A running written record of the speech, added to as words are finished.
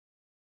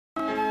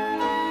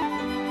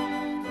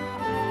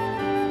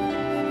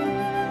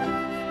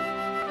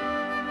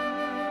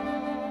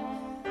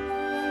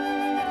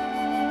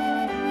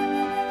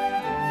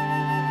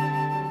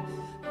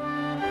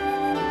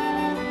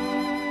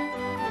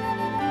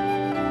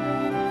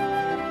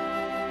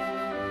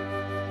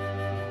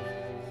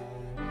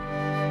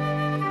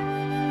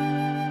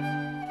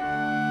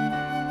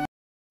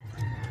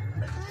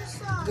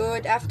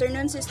Good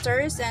afternoon,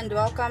 sisters, and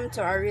welcome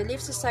to our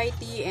Relief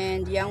Society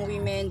and Young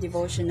Women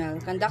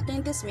Devotional.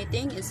 Conducting this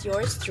meeting is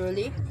yours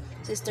truly,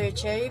 Sister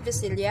Cherry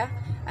Vasilia,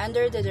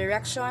 under the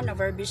direction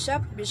of our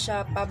Bishop,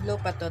 Bishop Pablo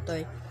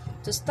Patotoy.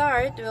 To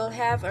start, we'll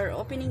have our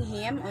opening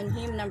hymn on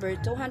hymn number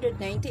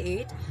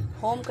 298,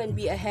 Home Can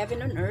Be a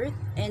Heaven on Earth,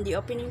 and the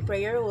opening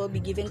prayer will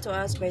be given to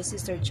us by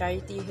Sister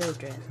Charity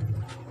Hildreth.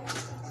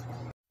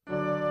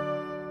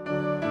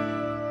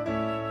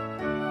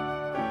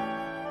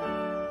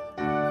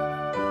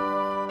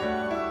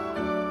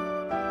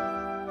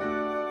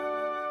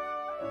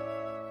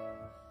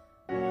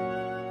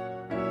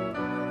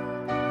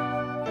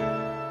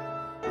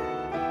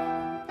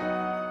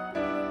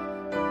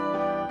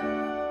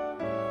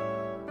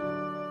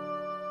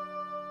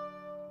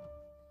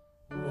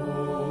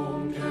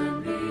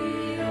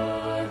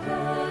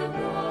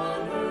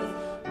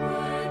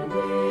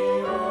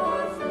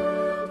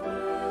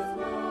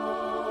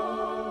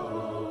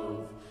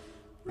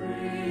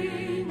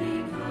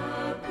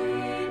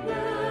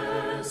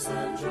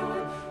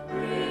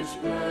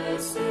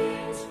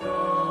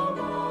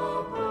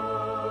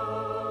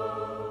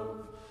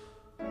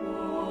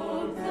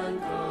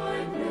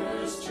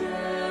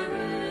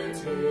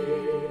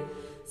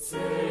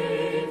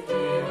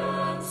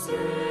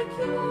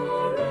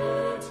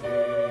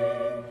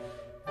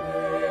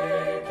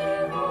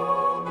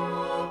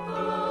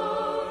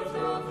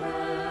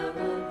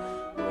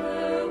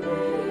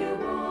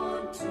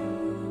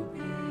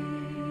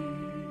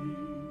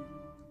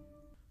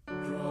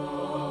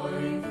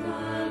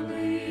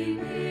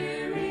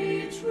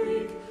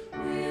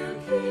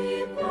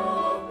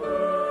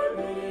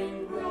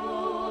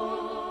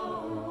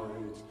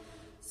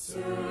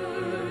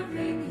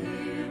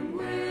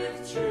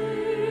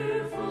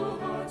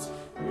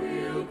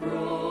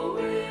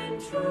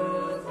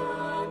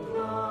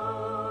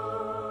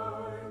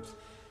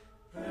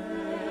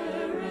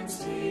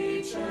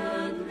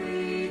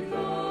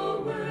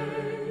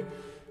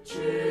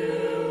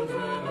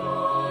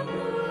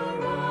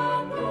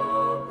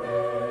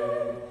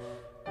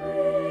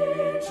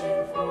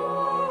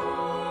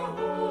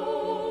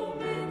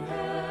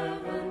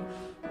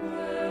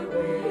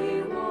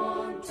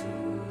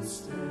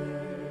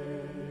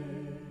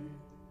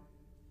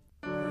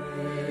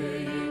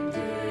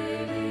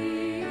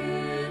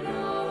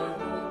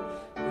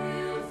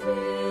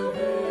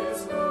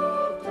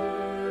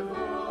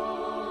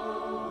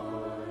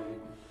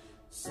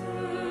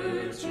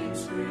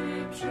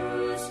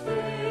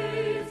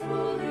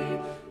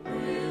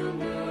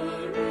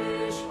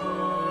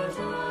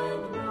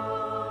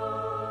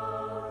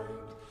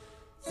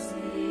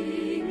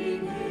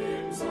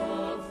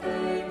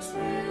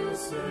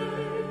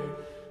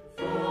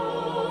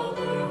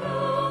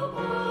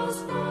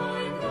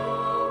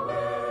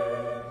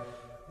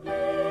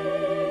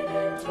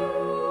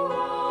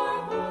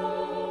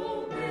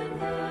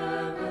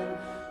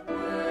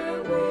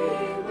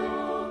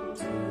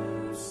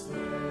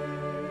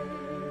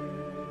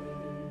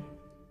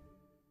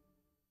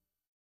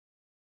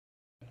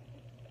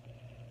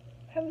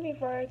 Heavenly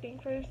Father, thank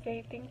you for this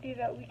day. Thank you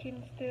that we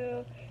can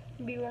still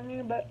be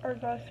learning about our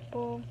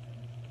gospel,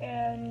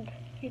 and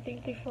we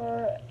thank you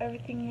for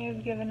everything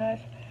you've given us.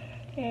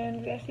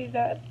 And we ask you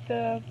that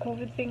the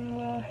COVID thing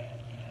will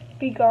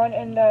be gone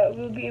and that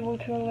we'll be able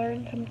to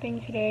learn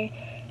something today.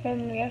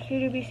 And we ask you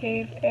to be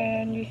safe,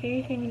 and we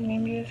say this in the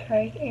name of Jesus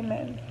Christ.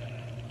 Amen.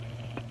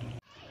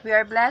 We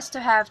are blessed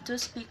to have two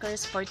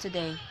speakers for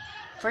today.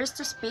 First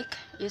to speak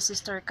is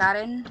Sister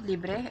Karen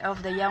Libre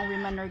of the Young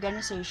Women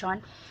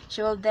Organization.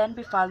 She will then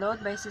be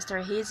followed by Sister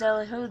Hazel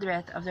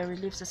Hildreth of the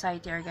Relief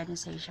Society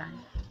Organization.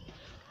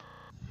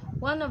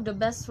 One of the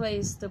best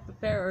ways to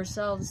prepare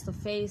ourselves to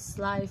face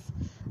life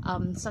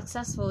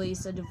successfully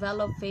is to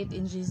develop faith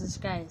in Jesus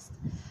Christ.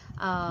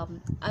 A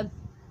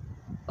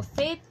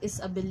faith is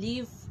a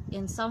belief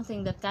in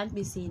something that can't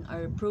be seen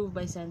or proved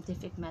by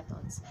scientific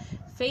methods.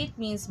 Faith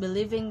means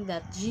believing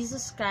that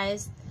Jesus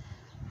Christ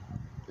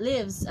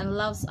lives and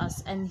loves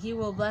us, and He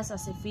will bless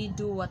us if we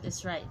do what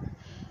is right.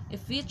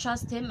 If we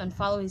trust Him and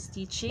follow His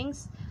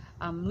teachings,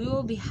 we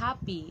will be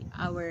happy.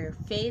 Our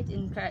faith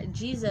in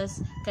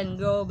Jesus can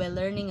grow by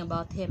learning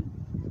about Him.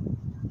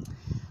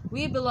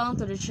 We belong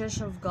to the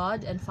Church of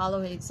God and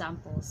follow His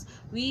examples.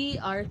 We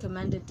are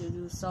commanded to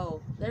do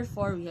so.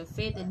 Therefore, we have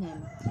faith in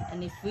Him.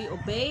 And if we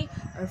obey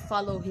or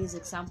follow His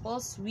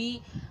examples,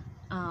 we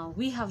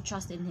have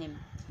trust in Him.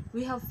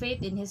 We have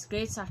faith in His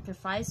great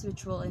sacrifice,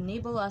 which will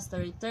enable us to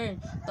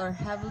return to our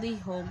heavenly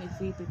home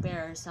if we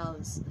prepare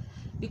ourselves.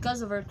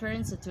 Because of our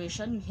current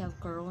situation, we have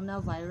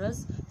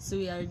coronavirus, so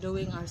we are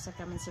doing our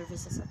sacrament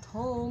services at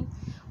home.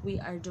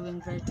 We are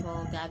doing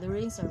virtual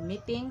gatherings or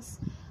meetings,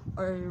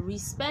 or we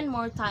spend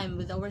more time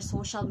with our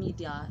social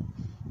media,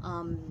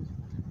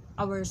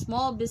 our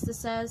small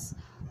businesses,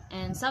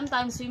 and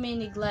sometimes we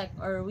neglect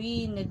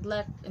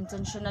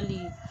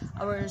intentionally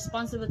our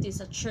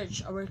responsibilities at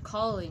church, our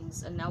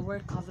callings, and our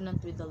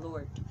covenant with the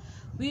Lord.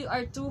 We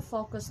are too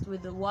focused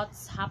with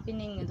what's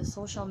happening in the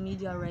social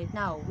media right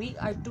now. We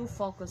are too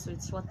focused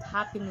with what's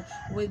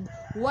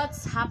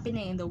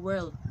happening in the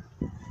world.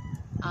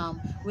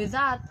 With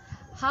that,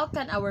 how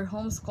can our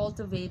homes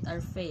cultivate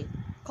our faith?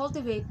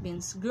 Cultivate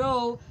means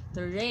grow,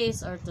 to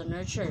raise, or to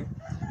nurture.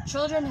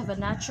 Children have a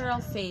natural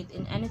faith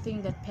in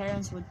anything that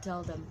parents would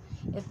tell them.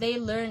 If they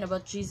learn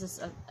about Jesus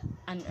at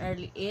an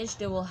early age,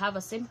 they will have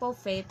a simple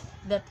faith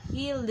that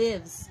He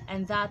lives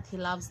and that He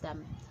loves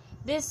them.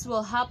 This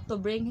will help to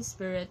bring His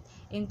Spirit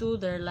into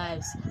their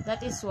lives.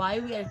 That is why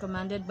we are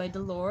commanded by the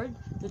Lord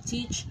to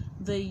teach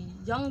the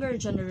younger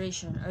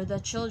generation, or the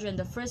children,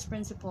 the first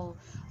principle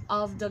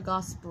of the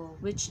gospel,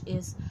 which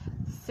is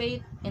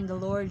faith in the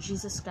Lord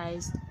Jesus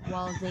Christ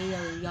while they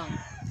are young.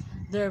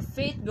 Their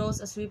faith grows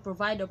as we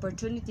provide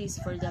opportunities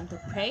for them to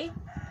pray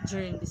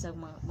during bisag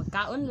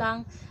magkaon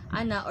lang,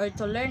 or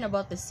to learn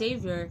about the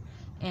Savior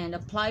and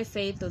apply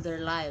faith to their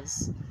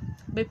lives.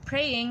 By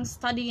praying,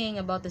 studying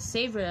about the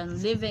Savior,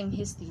 and living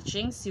His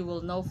teachings, you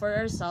will know for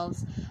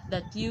ourselves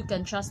that you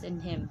can trust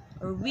in Him,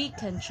 or we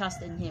can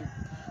trust in Him.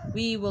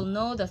 We will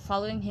know that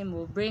following Him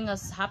will bring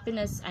us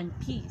happiness and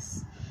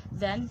peace.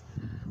 Then,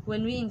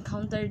 when we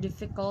encounter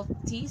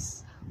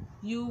difficulties,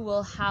 you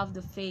will have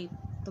the faith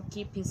to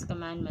keep His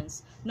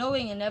commandments,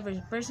 knowing in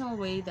every personal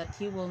way that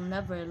He will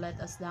never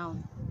let us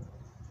down.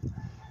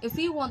 If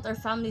we want our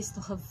families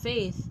to have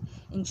faith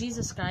in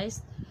Jesus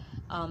Christ,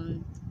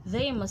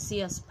 they must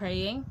see us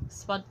praying,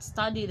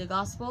 study the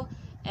gospel,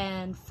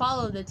 and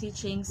follow the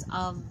teachings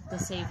of the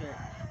Savior.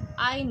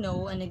 I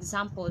know an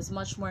example is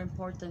much more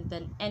important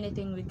than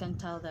anything we can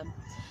tell them.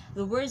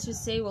 The words we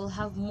say will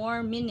have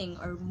more meaning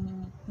or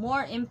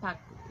more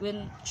impact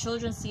when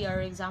children see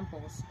our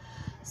examples.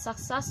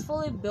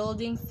 Successfully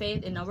building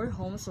faith in our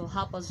homes will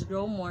help us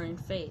grow more in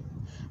faith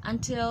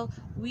until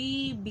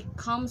we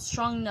become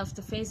strong enough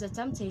to face the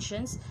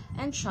temptations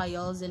and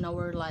trials in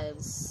our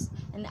lives.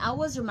 And I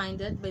was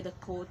reminded by the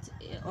quote,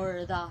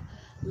 or the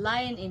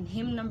line in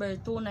hymn number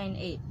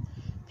 298.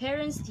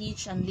 Parents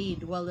teach and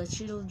lead while the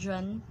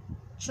children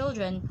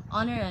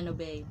honor and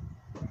obey.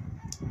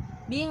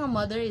 Being a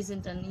mother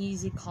isn't an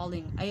easy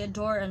calling. I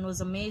adore and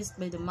was amazed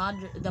by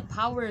the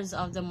powers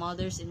of the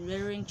mothers in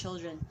rearing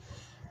children.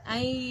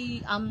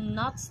 I am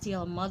not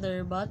still a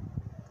mother, but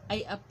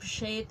I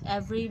appreciate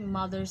every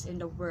mothers in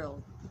the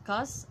world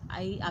because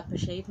I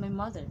appreciate my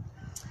mother.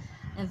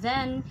 And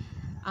then,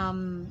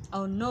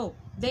 oh no,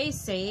 they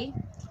say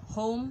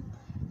home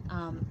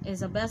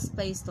is the best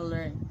place to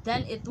learn.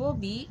 Then it will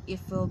be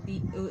if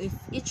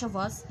each of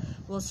us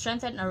will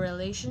strengthen our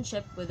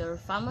relationship with our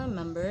family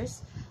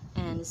members,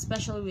 and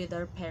especially with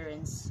our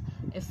parents.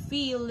 If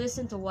we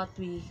listen to what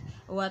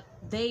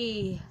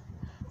they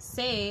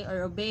say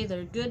or obey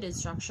their good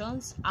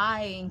instructions,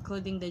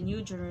 including the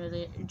new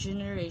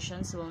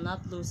generations, will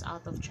not lose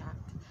out of track.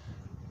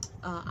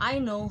 I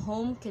know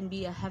home can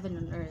be a heaven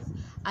on earth.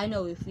 I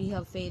know if we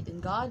have faith in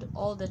God,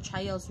 all the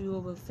trials we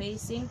will be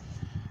facing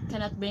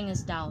cannot bring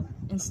us down.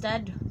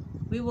 Instead,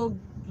 we will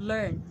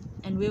learn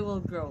and we will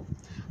grow.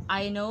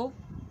 I know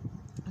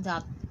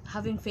that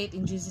having faith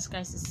in Jesus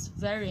Christ is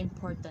very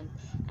important,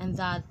 and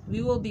that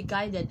we will be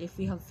guided if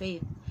we have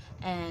faith.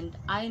 And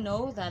I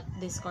know that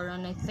this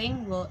corona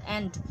thing will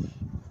end,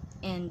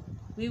 and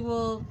we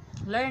will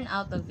learn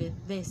out of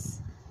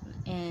this.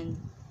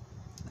 And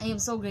I am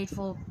so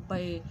grateful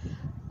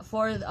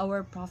for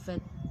our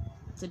prophet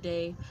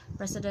today,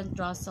 President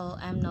Russell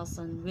M.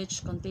 Nelson,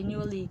 which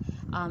continually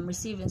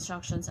receive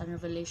instructions and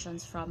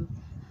revelations from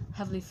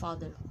Heavenly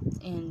Father.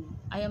 And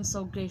I am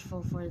so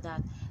grateful for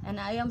that. And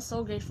I am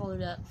so grateful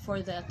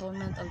for the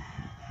atonement of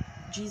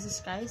Jesus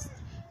Christ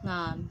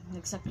nga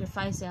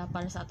nagsacrifice siya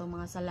para sa atong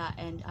mga sala.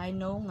 And I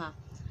know nga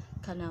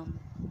kanang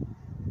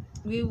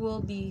we will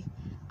be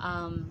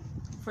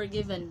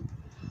forgiven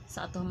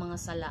sa atong mga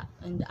sala.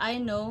 And I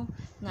know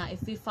na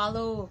if we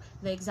follow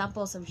the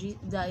examples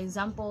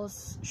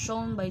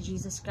shown by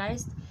Jesus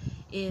Christ,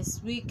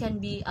 is we can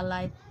be a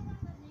light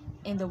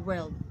in the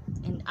world.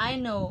 And I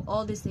know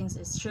all these things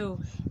is true,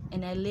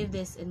 and I live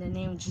this in the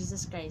name of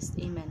Jesus Christ.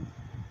 Amen.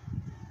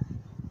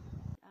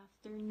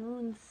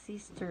 Afternoon,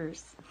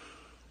 sisters.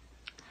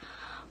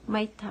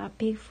 My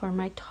topic for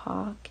my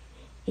talk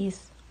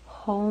is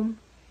home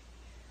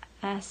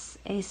as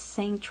a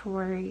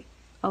sanctuary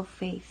of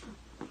faith.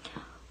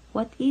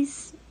 What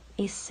is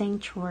a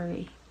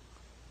sanctuary?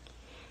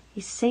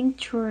 A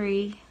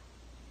sanctuary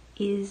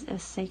is a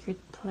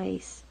sacred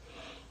place.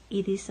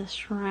 It is a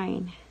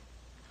shrine,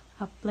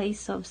 a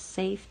place of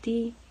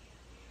safety,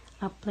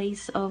 a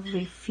place of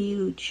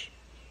refuge,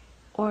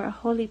 or a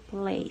holy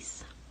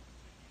place.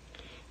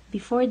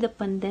 Before the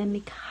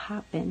pandemic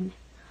happened,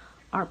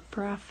 our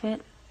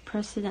prophet,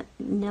 President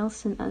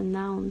Nelson,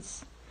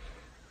 announced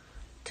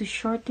to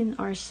shorten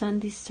our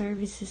Sunday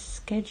services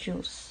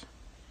schedules.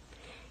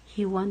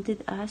 He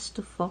wanted us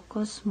to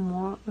focus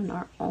more on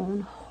our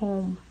own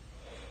home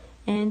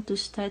and to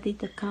study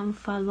the Come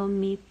Follow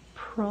Me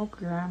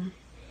program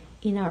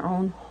in our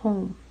own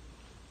home.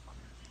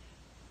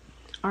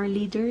 Our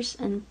leaders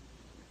and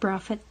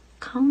prophet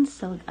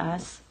counseled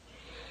us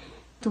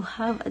to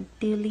have a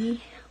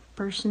daily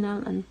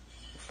personal and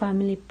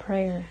family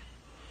prayer,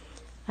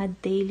 a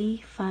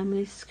daily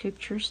family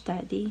scripture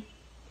study,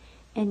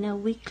 and a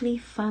weekly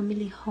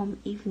family home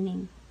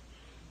evening,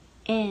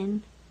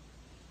 and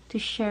to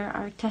share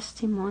our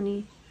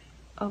testimony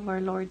of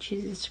our Lord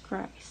Jesus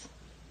Christ.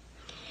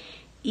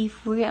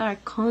 If we are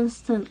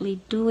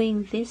constantly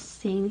doing these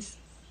things,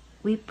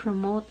 we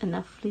promote an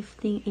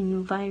uplifting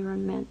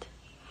environment,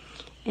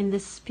 and the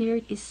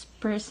Spirit is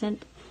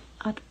present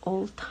at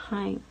all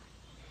times.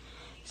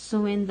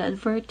 So when the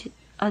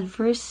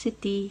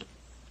adversity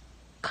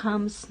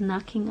comes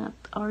knocking at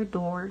our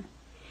door,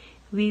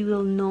 we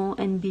will know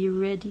and be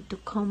ready to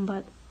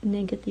combat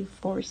negative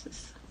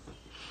forces.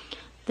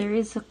 There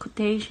is a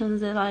quotation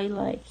that I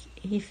like: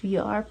 if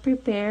you are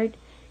prepared,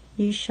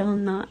 you shall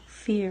not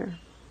fear.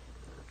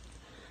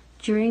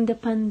 During the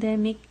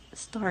pandemic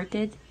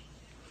started,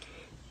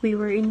 we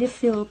were in the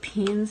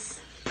Philippines,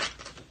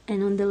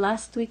 and on the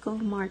last week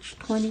of March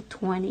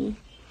 2020,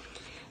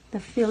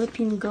 the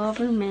Philippine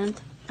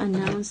government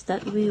announced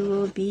that we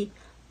will be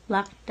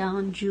locked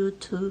down due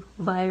to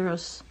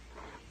coronavirus.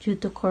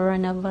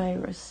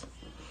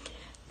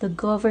 The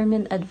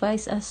government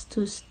advised us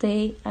to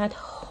stay at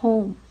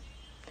home.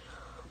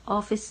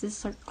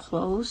 Offices are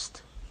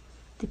closed,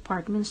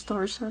 department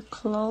stores are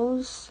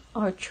closed,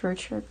 our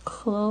church are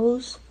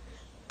closed,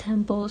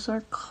 temples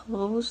are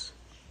closed.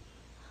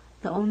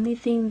 The only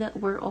thing that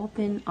were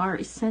open are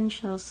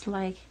essentials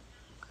like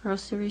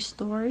grocery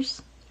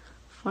stores,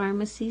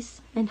 pharmacies,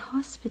 and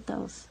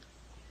hospitals.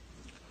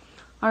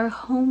 Our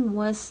home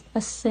was a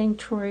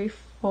sanctuary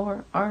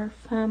for our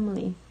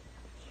family.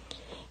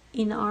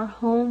 In our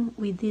home,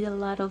 we did a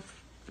lot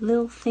of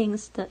little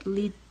things that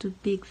lead to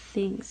big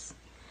things.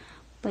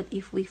 But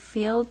if we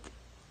failed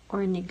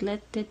or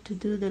neglected to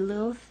do the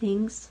little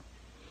things,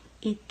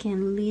 it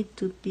can lead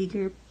to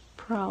bigger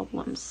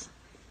problems.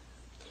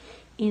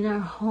 In our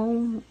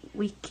home,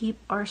 we keep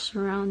our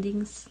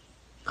surroundings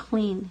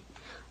clean.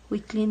 We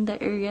clean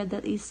the area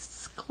that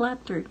is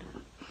cluttered.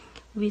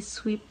 We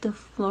sweep the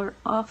floor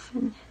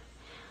often.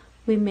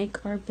 We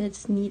make our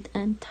beds neat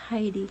and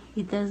tidy.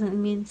 It doesn't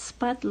mean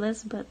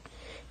spotless, but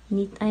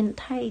neat and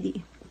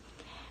tidy.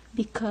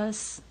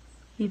 Because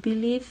we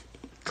believe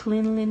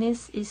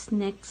cleanliness is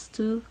next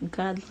to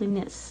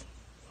godliness.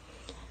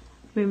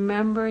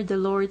 Remember, the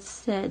Lord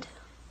said,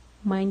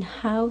 "Mine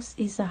house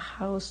is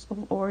a house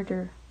of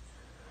order."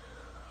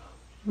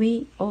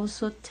 We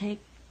also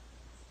take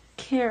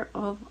care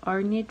of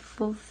our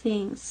needful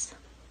things.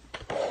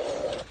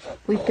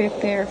 We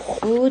prepare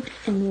food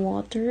and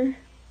water.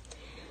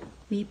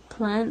 We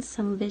plant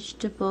some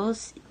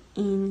vegetables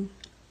in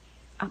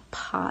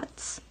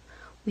pots.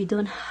 We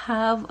don't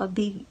have a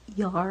big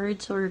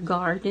yard or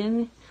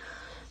garden.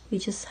 We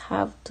just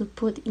have to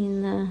put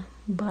in a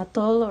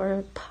bottle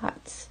or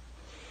pots.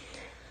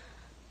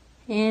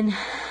 And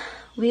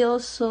we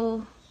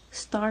also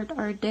start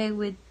our day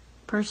with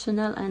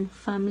personal and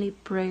family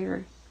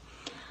prayer.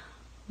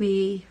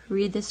 We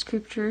read the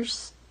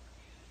scriptures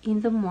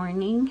in the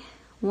morning,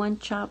 1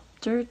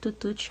 chapter to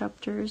 2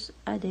 chapters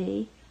a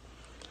day.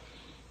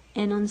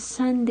 And on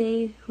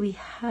Sunday, we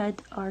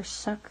had our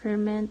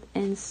sacrament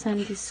and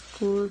Sunday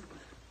school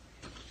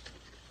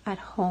at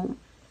home.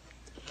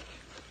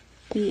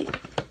 We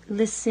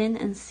listen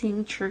and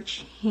sing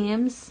church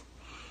hymns.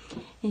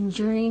 And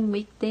during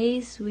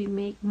weekdays, we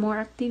make more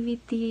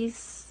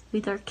activities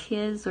with our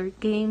kids or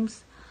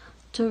games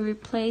to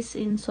replace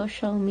in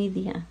social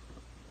media.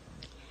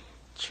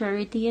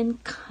 Charity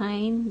and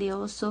Kind, they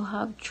also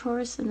have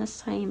chores and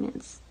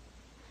assignments.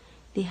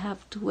 They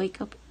have to wake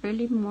up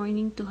early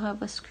morning to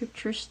have a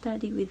scripture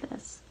study with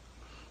us.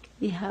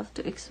 They have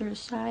to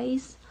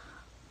exercise,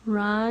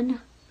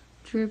 run,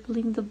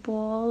 dribbling the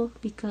ball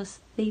because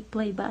they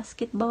play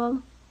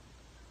basketball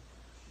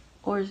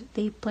or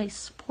they play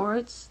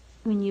sports.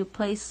 When you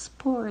play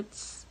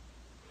sports,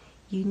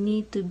 you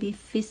need to be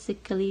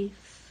physically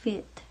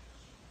fit.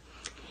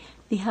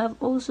 They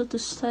have also to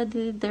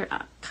study their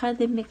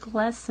academic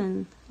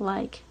lesson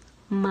like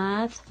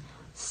math,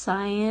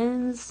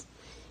 science,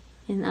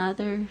 and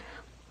other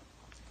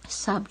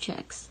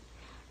subjects.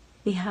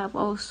 They have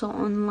also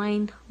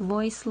online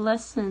voice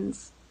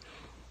lessons,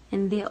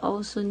 and they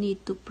also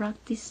need to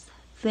practice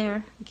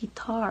their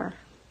guitar.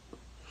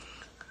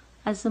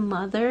 As a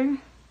mother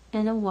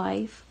and a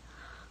wife,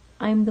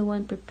 I'm the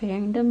one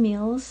preparing the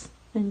meals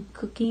and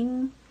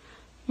cooking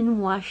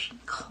and washing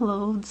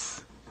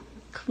clothes,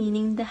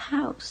 cleaning the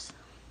house.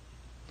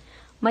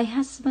 My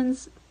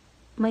husband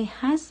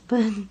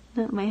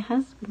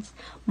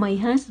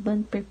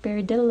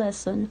prepared the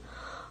lesson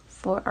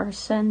for our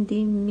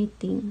Sunday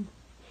meeting,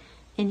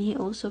 and he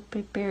also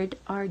prepared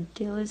our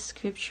daily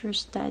scripture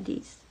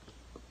studies.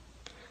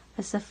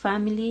 As a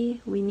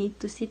family, we need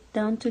to sit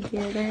down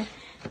together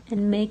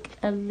and make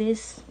a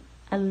list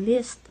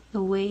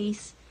of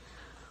ways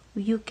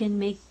you can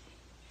make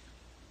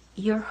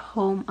your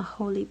home a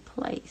holy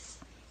place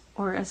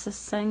or as a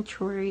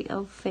sanctuary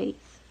of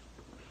faith.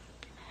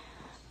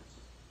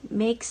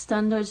 Make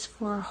standards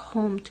for a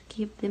home to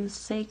keep them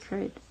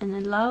sacred and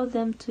allow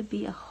them to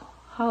be a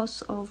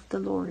house of the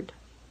Lord.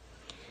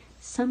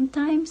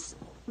 Sometimes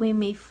we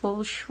may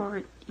fall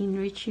short in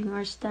reaching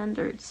our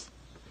standards.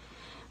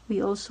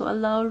 We also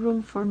allow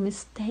room for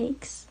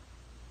mistakes.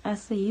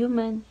 As a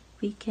human,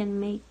 we can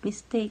make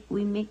mistakes.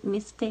 We make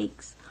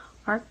mistakes.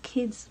 Our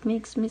kids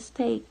makes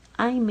mistakes.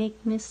 I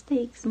make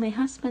mistakes. My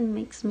husband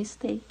makes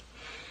mistakes.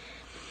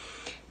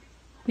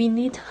 We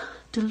need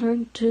to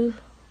learn to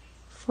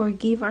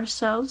forgive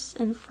ourselves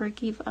and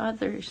forgive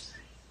others.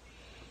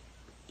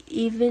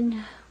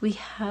 Even we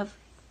have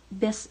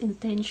best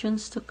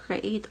intentions to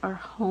create our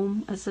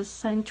home as a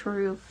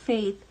sanctuary of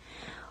faith,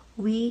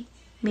 we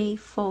may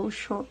fall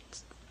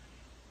short.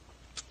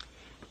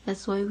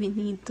 That's why we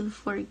need to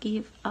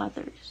forgive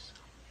others.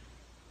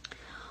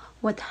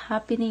 What's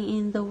happening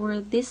in the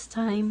world this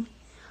time,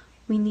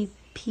 we need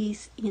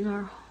peace in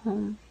our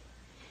home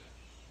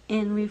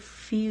and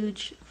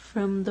refuge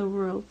from the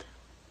world.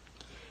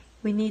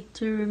 We need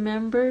to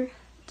remember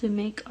to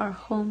make our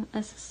home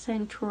as a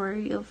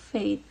sanctuary of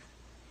faith.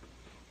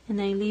 And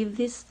I leave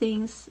these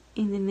things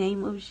in the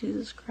name of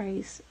Jesus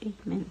Christ.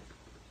 Amen.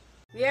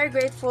 We are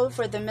grateful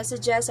for the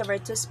messages of our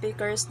two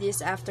speakers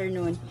this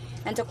afternoon.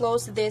 And to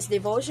close this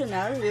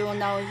devotional, we will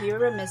now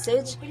hear a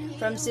message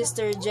from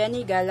Sister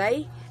Jenny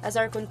Galay as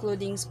our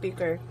concluding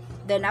speaker.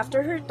 Then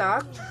after her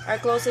talk, our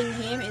closing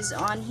hymn is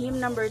on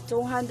hymn number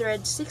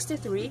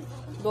 263,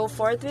 Go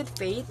Forth with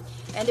Faith,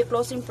 and the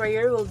closing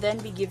prayer will then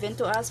be given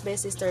to us by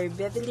Sister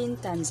Bevelyn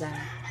Tanzan.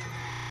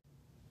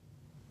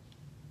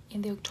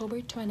 In the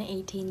October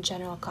 2018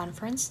 General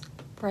Conference,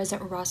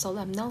 President Russell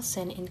M.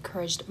 Nelson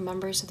encouraged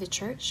members of the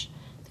Church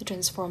to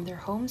transform their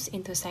homes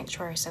into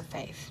sanctuaries of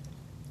faith.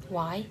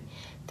 Why?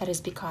 That is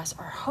because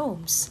our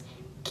homes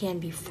can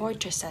be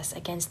fortresses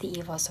against the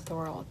evils of the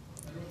world.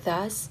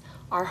 Thus,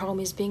 our home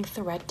is being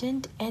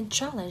threatened and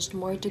challenged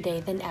more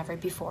today than ever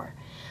before.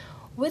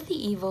 With the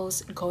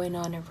evils going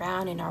on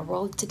around in our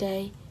world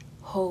today,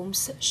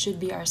 homes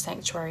should be our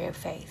sanctuary of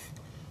faith.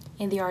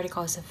 In the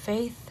Articles of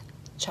Faith,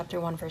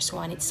 chapter 1, verse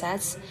 1, it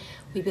says,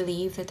 "We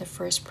believe that the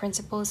first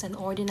principles and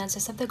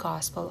ordinances of the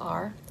gospel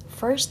are,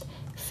 first,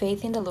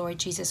 faith in the Lord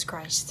Jesus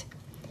Christ."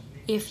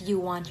 If you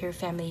want your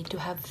family to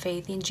have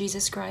faith in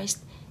Jesus Christ,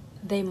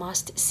 they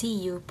must see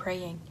you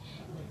praying.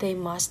 They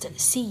must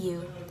see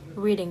you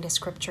reading the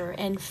scripture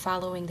and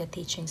following the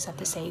teachings of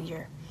the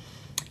Savior.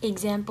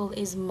 Example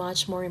is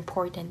much more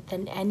important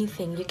than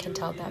anything you can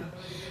tell them.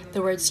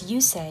 The words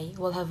you say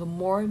will have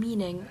more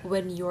meaning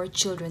when your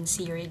children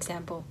see your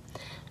example.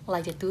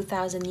 Like the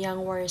 2,000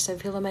 young warriors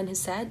of Philemon who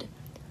said,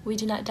 "We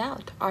do not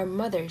doubt, our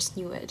mothers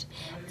knew it."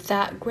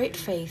 That great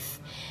faith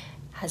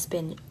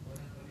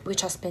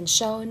which has been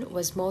shown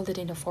was molded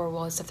in the four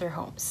walls of their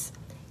homes.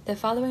 The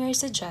following are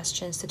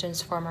suggestions to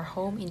transform our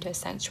home into a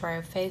sanctuary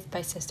of faith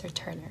by Sister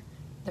Turner.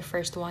 The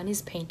first one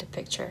is paint a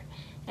picture.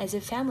 As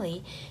a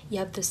family, you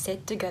have to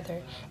sit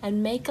together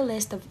and make a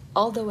list of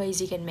all the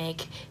ways you can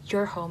make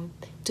your home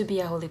to be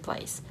a holy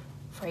place.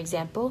 For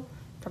example,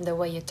 from the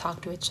way you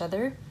talk to each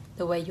other,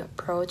 the way you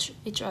approach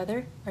each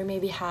other, or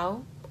maybe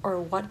how or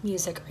what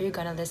music are you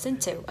gonna listen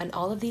to, and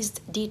all of these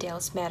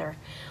details matter.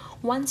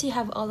 Once you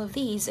have all of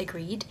these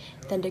agreed,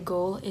 then the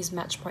goal is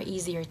much more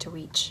easier to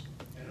reach.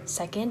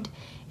 Second,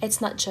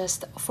 it's not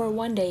just for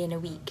one day in a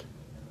week.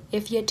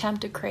 If you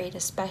attempt to create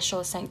a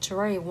special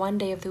sanctuary, one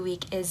day of the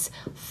week is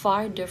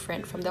far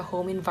different from the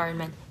home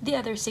environment the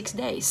other 6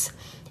 days,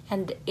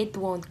 and it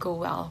won't go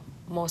well,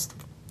 most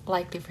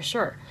likely for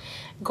sure.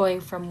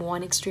 Going from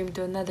one extreme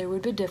to another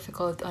would be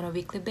difficult on a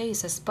weekly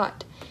basis,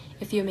 but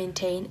if you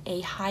maintain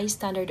a high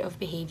standard of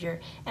behavior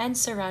and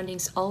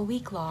surroundings all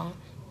week long,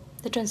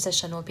 the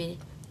transition will be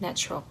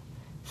natural.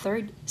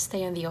 Third,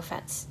 stay on the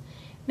offense.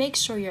 Make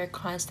sure you're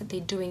constantly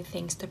doing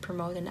things to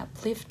promote an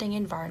uplifting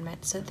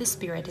environment so the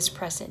Spirit is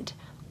present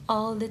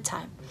all the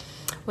time.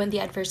 When the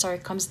adversary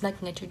comes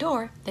knocking at your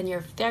door, then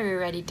you're very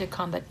ready to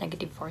combat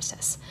negative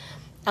forces.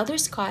 Elder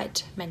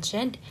Scott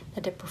mentioned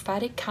that the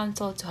prophetic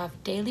counsel to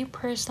have daily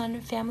personal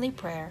and family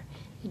prayer,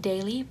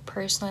 daily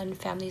personal and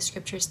family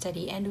scripture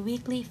study, and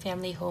weekly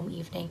family home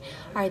evening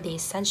are the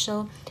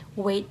essential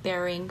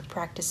weight-bearing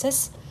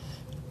practices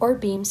or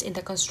beams in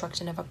the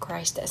construction of a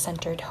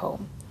Christ-centered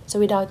home. So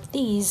without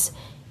these,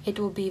 it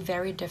will be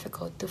very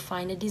difficult to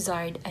find a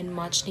desired and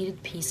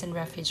much-needed peace and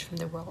refuge from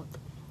the world.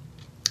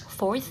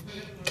 Fourth,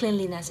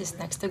 cleanliness is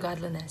next to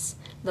godliness.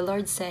 The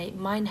Lord say,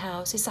 "Mine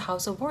house is a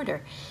house of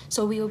order."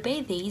 So we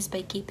obey these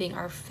by keeping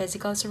our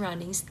physical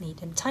surroundings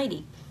neat and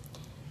tidy.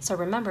 So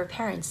remember,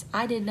 parents,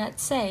 I did not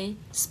say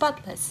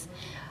spotless.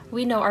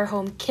 We know our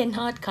home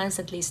cannot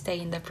constantly stay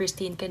in the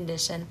pristine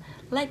condition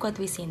like what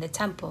we see in the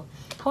temple.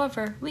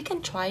 However, we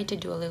can try to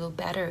do a little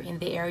better in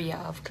the area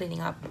of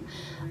cleaning up,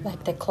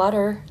 like the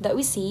clutter that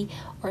we see,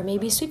 or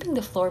maybe sweeping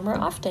the floor more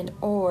often,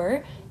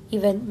 or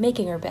even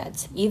making our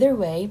beds. Either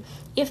way,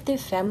 if the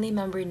family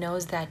member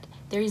knows that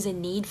there is a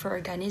need for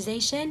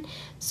organization,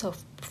 so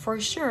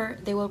for sure,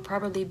 they will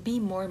probably be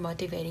more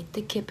motivated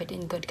to keep it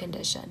in good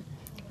condition.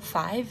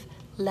 5.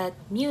 Let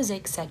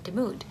music set the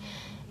mood.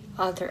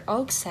 Elder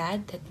Oak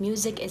said that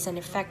music is an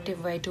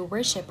effective way to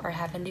worship our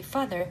Heavenly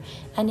Father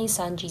and His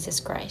Son Jesus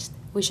Christ.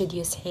 We should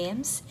use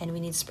hymns, and we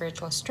need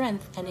spiritual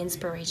strength and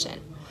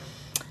inspiration.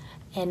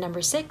 And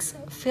number 6,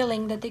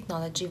 filling the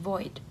technology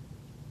void.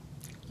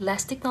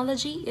 Less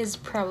technology is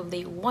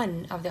probably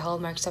one of the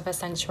hallmarks of a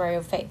sanctuary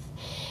of faith.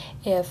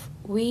 If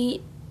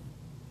we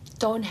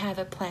don't have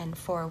a plan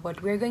for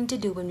what we're going to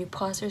do when we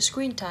pause our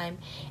screen time,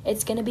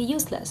 it's going to be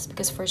useless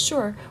because for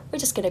sure we're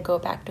just going to go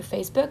back to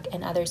Facebook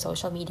and other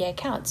social media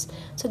accounts.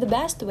 So the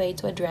best way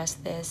to address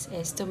this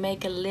is to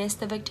make a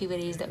list of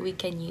activities that we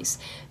can use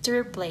to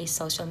replace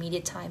social media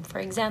time. For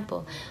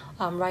example,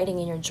 writing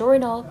in your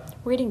journal,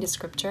 reading the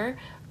scripture,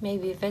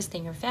 maybe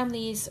visiting your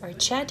families or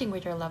chatting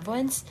with your loved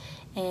ones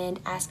and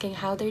asking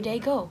how their day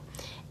go,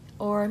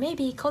 or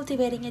maybe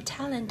cultivating a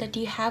talent that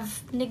you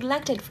have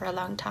neglected for a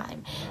long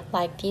time,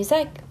 like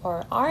music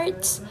or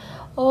arts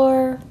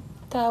or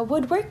the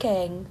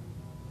woodworking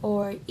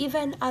or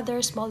even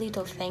other small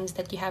little things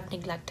that you have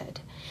neglected.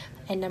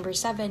 And number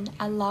 7,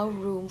 allow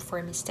room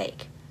for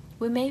mistake.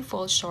 We may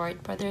fall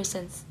short, brothers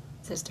and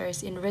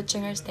sisters, in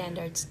reaching our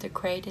standards to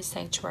create a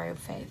sanctuary of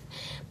faith,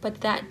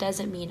 but that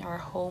doesn't mean our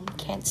home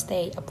can't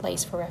stay a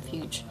place for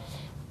refuge.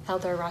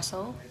 Elder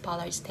Russell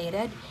Ballard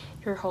stated,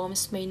 your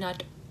homes may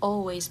not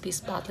always be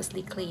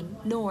spotlessly clean,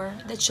 nor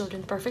the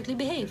children perfectly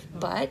behave,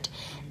 but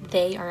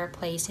they are a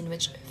place in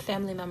which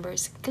family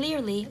members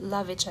clearly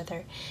love each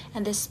other,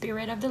 and the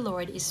Spirit of the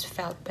Lord is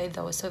felt by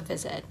those who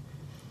visit.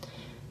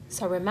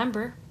 So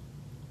remember,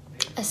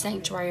 a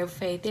sanctuary of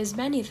faith is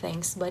many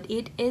things, but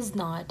it is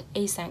not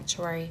a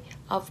sanctuary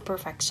of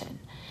perfection.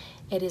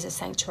 It is a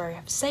sanctuary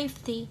of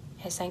safety,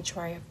 a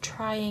sanctuary of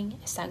trying,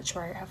 a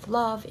sanctuary of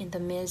love in the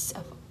midst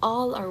of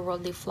all our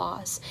worldly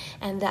flaws,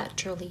 and that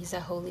truly is a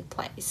holy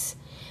place.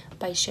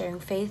 By sharing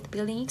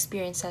faith-building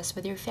experiences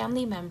with your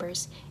family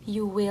members,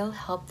 you will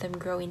help them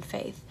grow in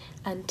faith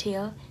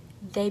until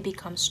they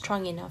become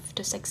strong enough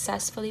to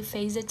successfully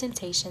face the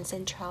temptations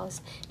and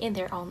trials in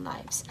their own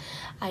lives.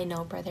 I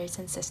know, brothers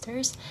and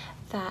sisters,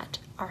 that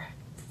our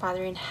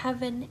Father in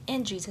heaven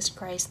and Jesus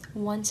Christ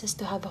wants us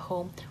to have a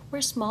home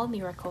where small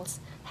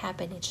miracles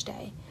happen each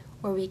day,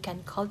 where we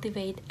can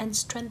cultivate and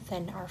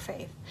strengthen our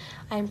faith.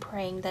 I'm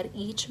praying that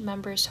each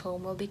member's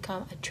home will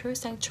become a true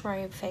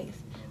sanctuary of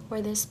faith,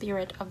 where the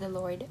Spirit of the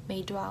Lord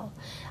may dwell.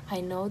 I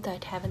know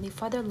that Heavenly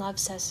Father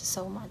loves us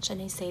so much,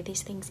 and I say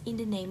these things in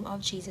the name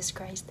of Jesus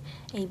Christ.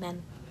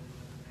 Amen.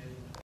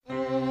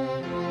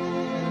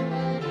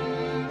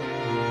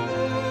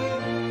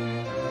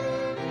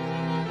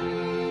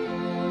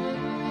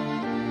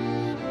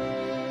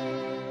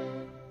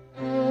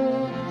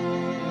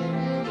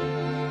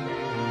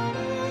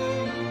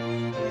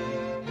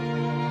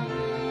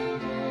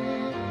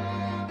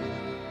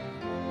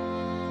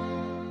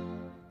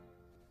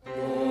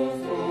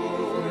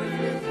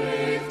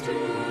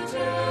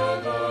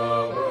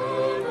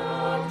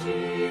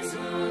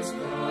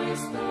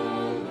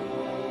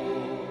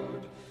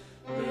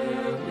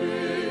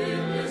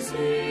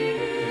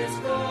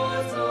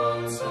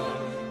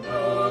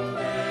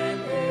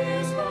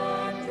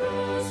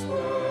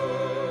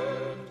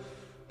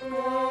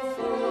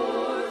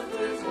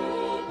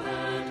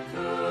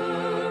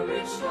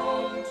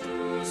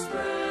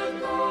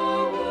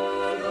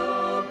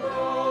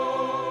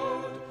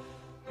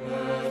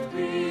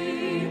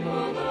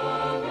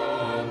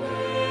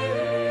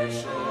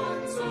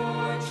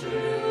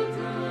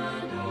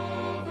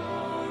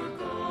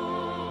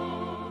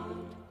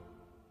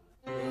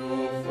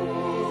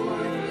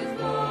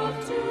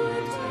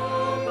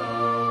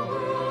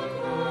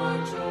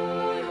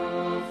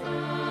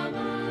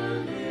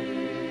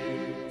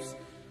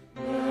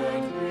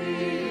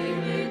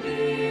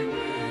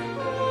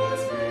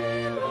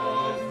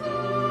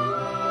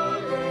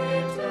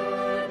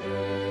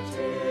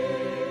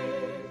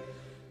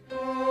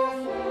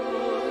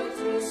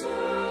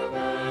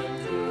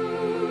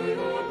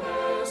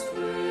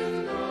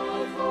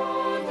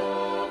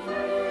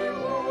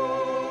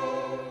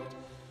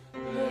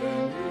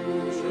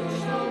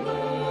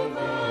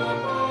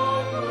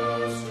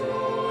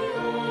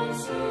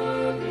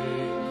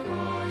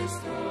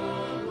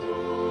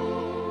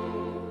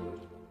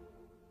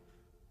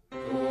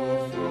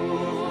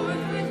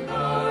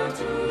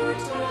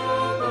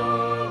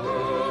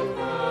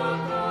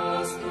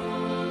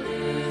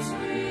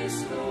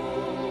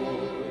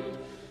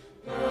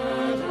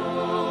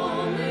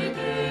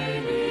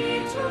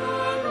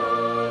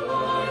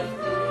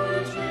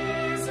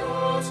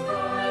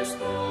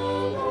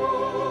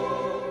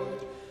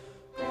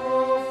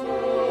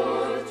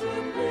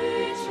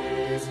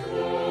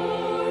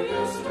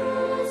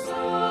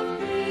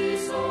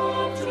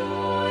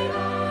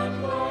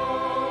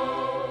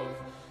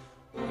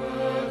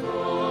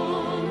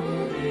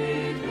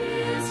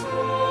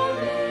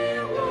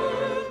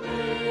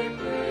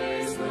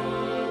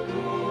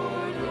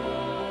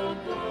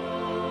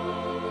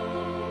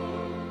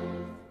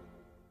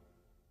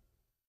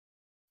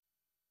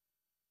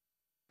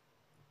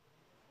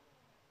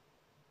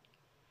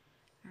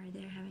 Our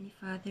dear Heavenly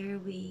Father,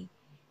 we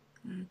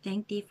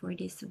thank Thee for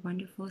this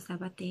wonderful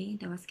Sabbath day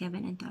that was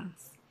given unto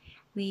us.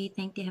 We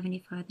thank Thee,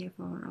 Heavenly Father,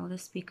 for all the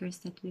speakers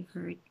that we've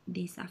heard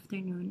this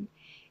afternoon.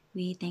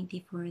 We thank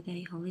Thee for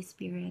the Holy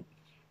Spirit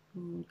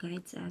who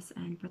guides us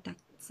and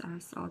protects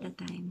us all the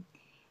time.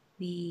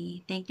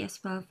 We thank Thee as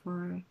well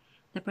for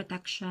the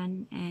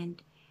protection,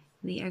 and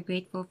we are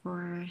grateful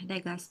for the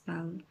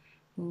gospel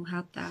who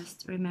helped us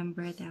to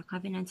remember the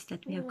covenants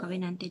that we have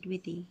covenanted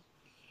with thee.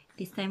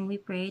 This time we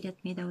pray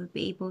that may thou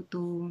be able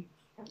to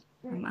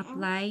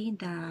apply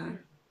the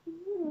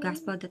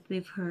gospel that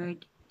we've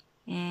heard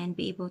and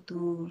be able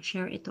to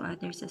share it to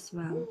others as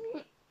well,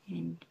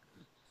 and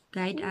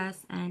guide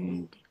us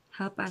and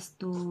help us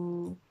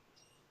to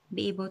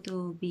be able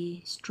to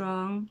be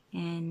strong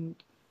and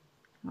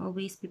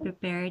always be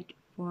prepared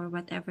for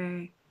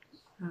whatever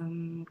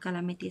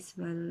calamities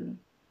will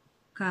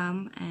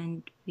come.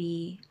 And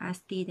we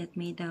ask thee that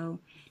may thou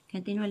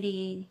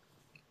continually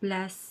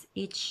bless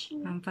each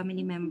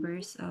family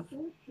members of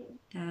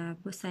the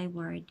Busay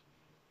ward.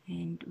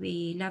 And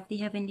we love thee,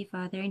 Heavenly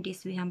Father, and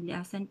this we humbly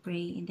ask and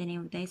pray in the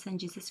name of thy Son,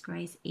 Jesus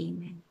Christ.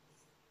 Amen.